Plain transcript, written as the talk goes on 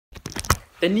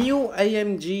The new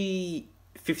AMG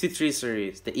 53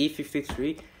 series, the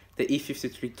E53, the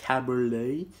E53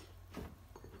 Cabriolet,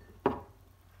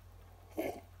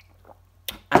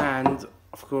 and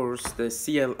of course the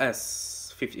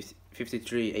CLS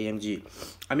 53 AMG.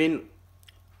 I mean,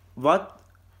 what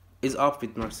is up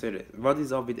with Mercedes? What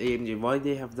is up with AMG? Why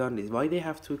they have done this? Why they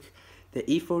have took the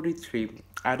E43,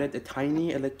 added a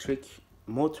tiny electric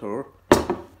motor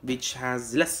which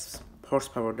has less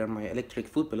horsepower than my electric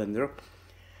food blender,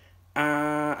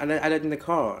 and then added in the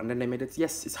car, and then they made it,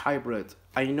 yes, it's hybrid.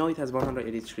 I know it has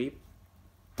 183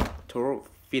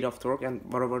 feet of torque and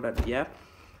whatever that, yeah,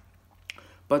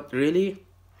 but really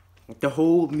the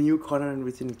whole new car and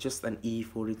everything is just an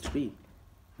E43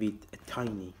 with a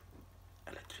tiny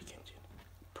electric engine,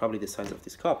 probably the size of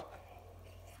this cup.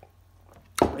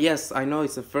 Yes, I know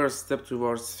it's the first step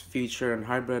towards future and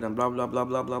hybrid and blah blah blah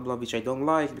blah blah blah, which I don't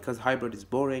like because hybrid is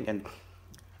boring, and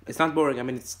it's not boring. I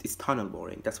mean, it's tunnel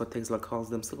boring. That's what Tesla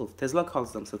calls themselves. Tesla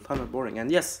calls themselves tunnel boring.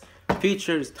 And yes,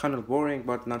 future is tunnel boring,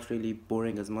 but not really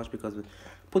boring as much because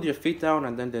put your feet down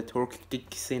and then the torque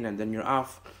kicks in and then you're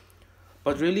off.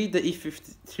 But really, the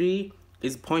E53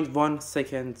 is 0.1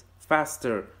 second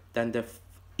faster than the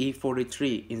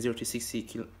E43 in 0 to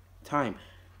 60 time.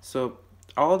 So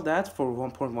all that for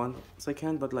 1.1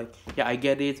 second, but like, yeah, I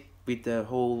get it with the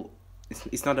whole,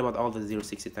 it's not about all the 0 to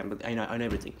 60 time, but I know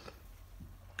everything.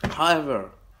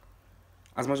 However,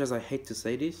 as much as I hate to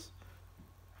say this,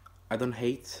 I don't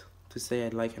hate to say I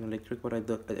like an electric, but I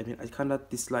mean, I kind of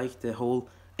dislike the whole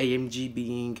AMG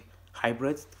being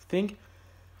hybrid thing.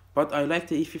 But I like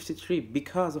the E53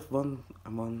 because of one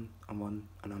and only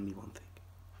one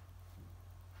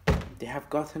thing. They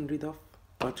have got rid of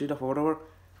whatever.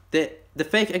 The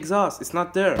fake exhaust is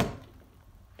not there.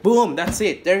 Boom, that's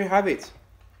it. There you have it.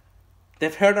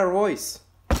 They've heard our voice.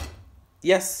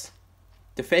 Yes,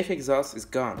 the fake exhaust is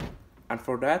gone. And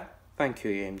for that, thank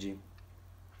you, AMG.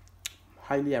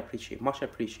 Highly appreciate, much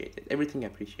appreciated. Everything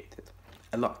appreciated.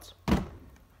 A lot.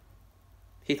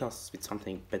 Hit us with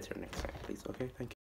something better next time, please. Okay, thank you.